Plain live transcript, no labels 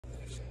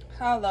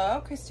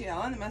Hello, Kristi,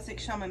 the Mosaic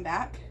Shaman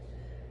back.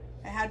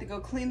 I had to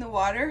go clean the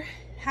water,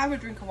 have a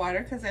drink of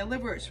water because I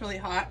live where it's really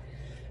hot.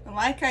 And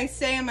like I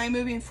say in my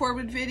moving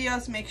forward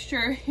videos, make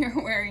sure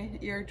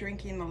you're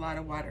drinking a lot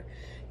of water.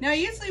 Now I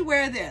usually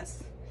wear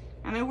this,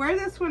 and I wear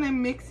this when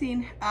I'm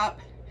mixing up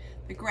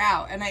the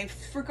grout, and I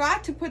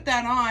forgot to put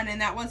that on,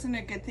 and that wasn't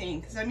a good thing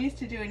because I'm used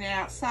to doing it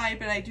outside,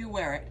 but I do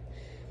wear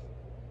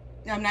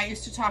it. I'm not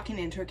used to talking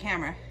into a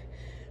camera.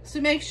 So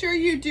make sure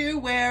you do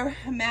wear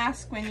a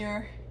mask when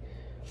you're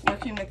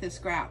working with this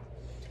grout.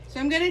 So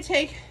I'm going to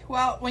take,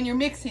 well, when you're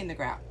mixing the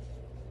grout.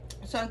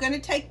 So I'm going to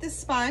take this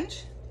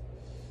sponge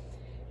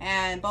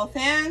and both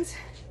ends,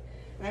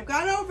 and I've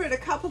gone over it a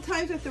couple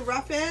times with the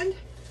rough end,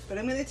 but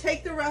I'm going to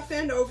take the rough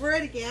end over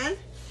it again.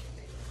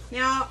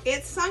 Now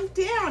it's sunk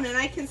down, and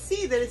I can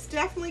see that it's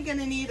definitely going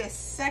to need a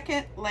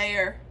second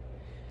layer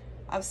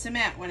of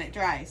cement when it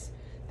dries.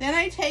 Then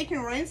I take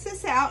and rinse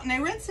this out, and I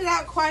rinse it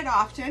out quite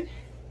often,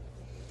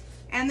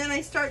 and then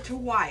I start to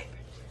wipe.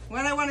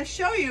 What I want to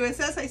show you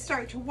is as I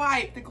start to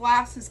wipe, the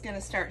glass is going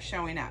to start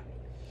showing up.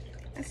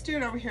 Let's do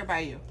it over here by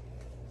you.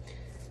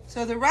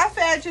 So the rough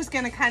edge is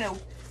going to kind of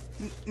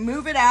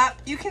move it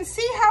up. You can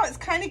see how it's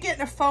kind of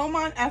getting a film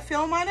on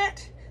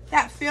it.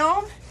 That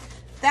film,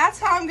 that's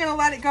how I'm going to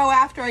let it go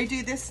after I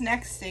do this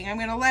next thing. I'm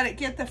going to let it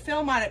get the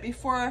film on it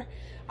before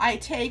I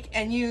take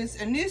and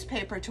use a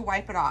newspaper to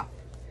wipe it off.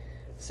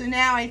 So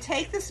now I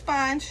take the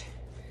sponge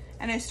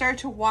and I start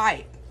to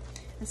wipe.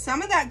 And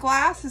some of that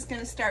glass is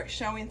going to start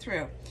showing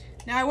through.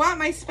 Now I want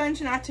my sponge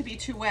not to be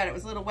too wet. It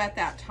was a little wet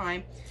that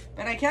time,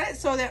 but I get it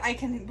so that I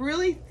can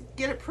really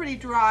get it pretty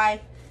dry,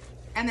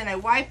 and then I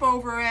wipe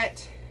over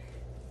it.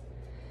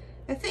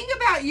 The thing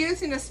about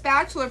using a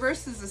spatula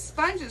versus a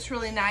sponge that's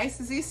really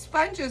nice is these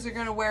sponges are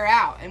going to wear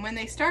out, and when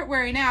they start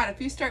wearing out, if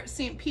you start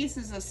seeing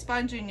pieces of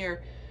sponge in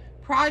your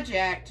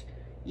project,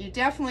 you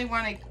definitely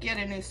want to get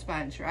a new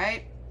sponge,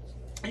 right?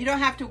 You don't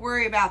have to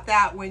worry about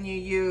that when you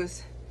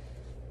use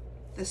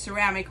the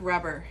ceramic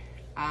rubber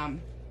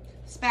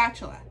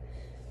spatula.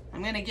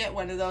 I'm going to get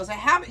one of those. I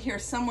have it here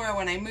somewhere.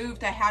 When I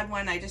moved, I had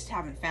one. I just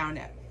haven't found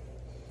it.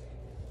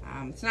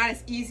 It's not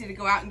as easy to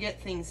go out and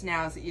get things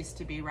now as it used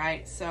to be,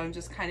 right? So I'm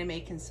just kind of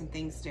making some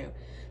things do.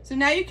 So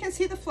now you can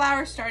see the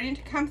flour starting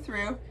to come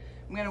through.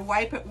 I'm going to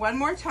wipe it one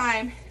more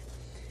time,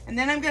 and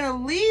then I'm going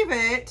to leave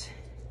it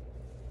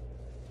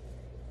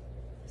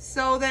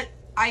so that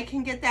I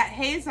can get that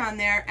haze on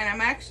there, and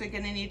I'm actually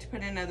going to need to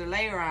put another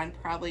layer on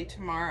probably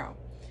tomorrow.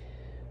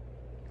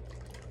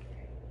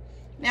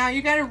 Now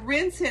you got to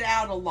rinse it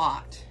out a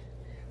lot.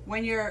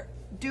 When you're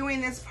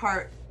doing this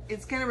part,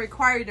 it's going to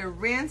require you to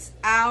rinse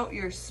out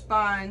your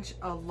sponge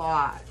a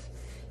lot.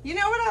 You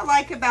know what I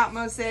like about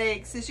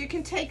mosaics is you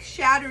can take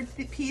shattered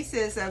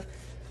pieces of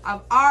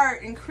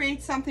art and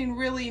create something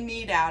really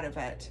neat out of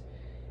it.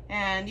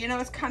 And you know,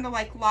 it's kind of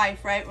like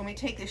life, right? When we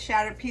take the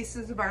shattered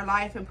pieces of our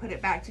life and put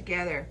it back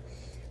together.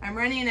 I'm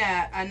running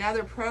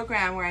another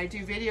program where I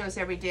do videos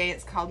every day.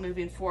 It's called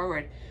Moving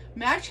Forward.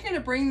 I'm actually going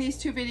to bring these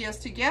two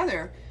videos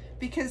together,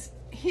 because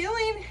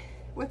healing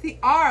with the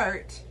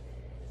art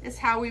is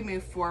how we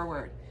move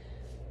forward.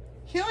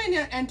 Healing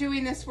and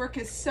doing this work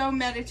is so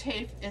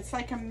meditative. It's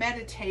like a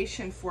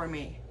meditation for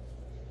me,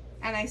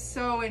 and I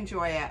so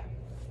enjoy it.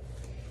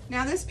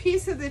 Now this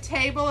piece of the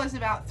table is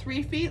about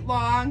 3 feet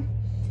long,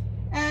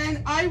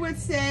 and I would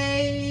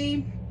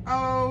say,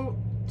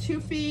 2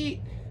 feet,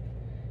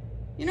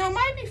 you know, it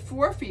might be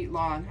 4 feet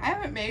long. I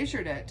haven't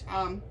measured it.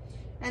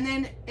 And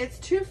then it's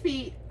 2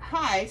 feet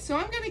high, so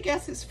I'm going to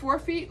guess it's 4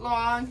 feet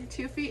long,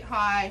 2 feet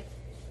high.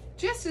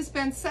 Just has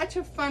been such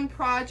a fun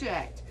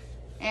project,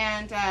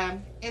 and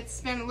it's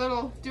been a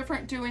little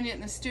different doing it in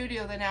the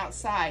studio than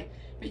outside.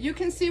 But you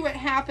can see what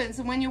happens,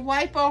 and when you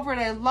wipe over it,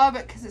 I love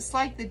it because it's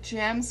like the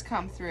gems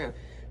come through.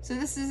 So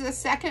this is the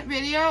second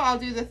video. I'll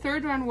do the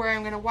third one where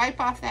I'm going to wipe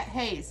off that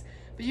haze.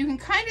 But you can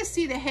kind of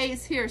see the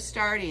haze here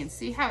starting.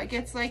 See how it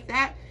gets like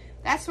that?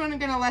 That's what I'm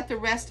going to let the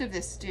rest of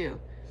this do.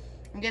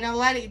 I'm going to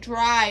let it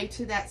dry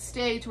to that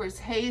stage where it's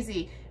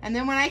hazy. And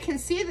then when I can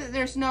see that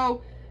there's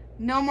no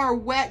more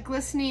wet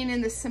glistening in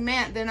the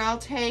cement, then I'll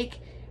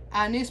take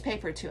a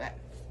newspaper to it.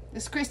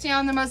 This is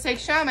Kristi, the Mosaic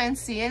Shaman.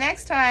 See you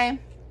next time.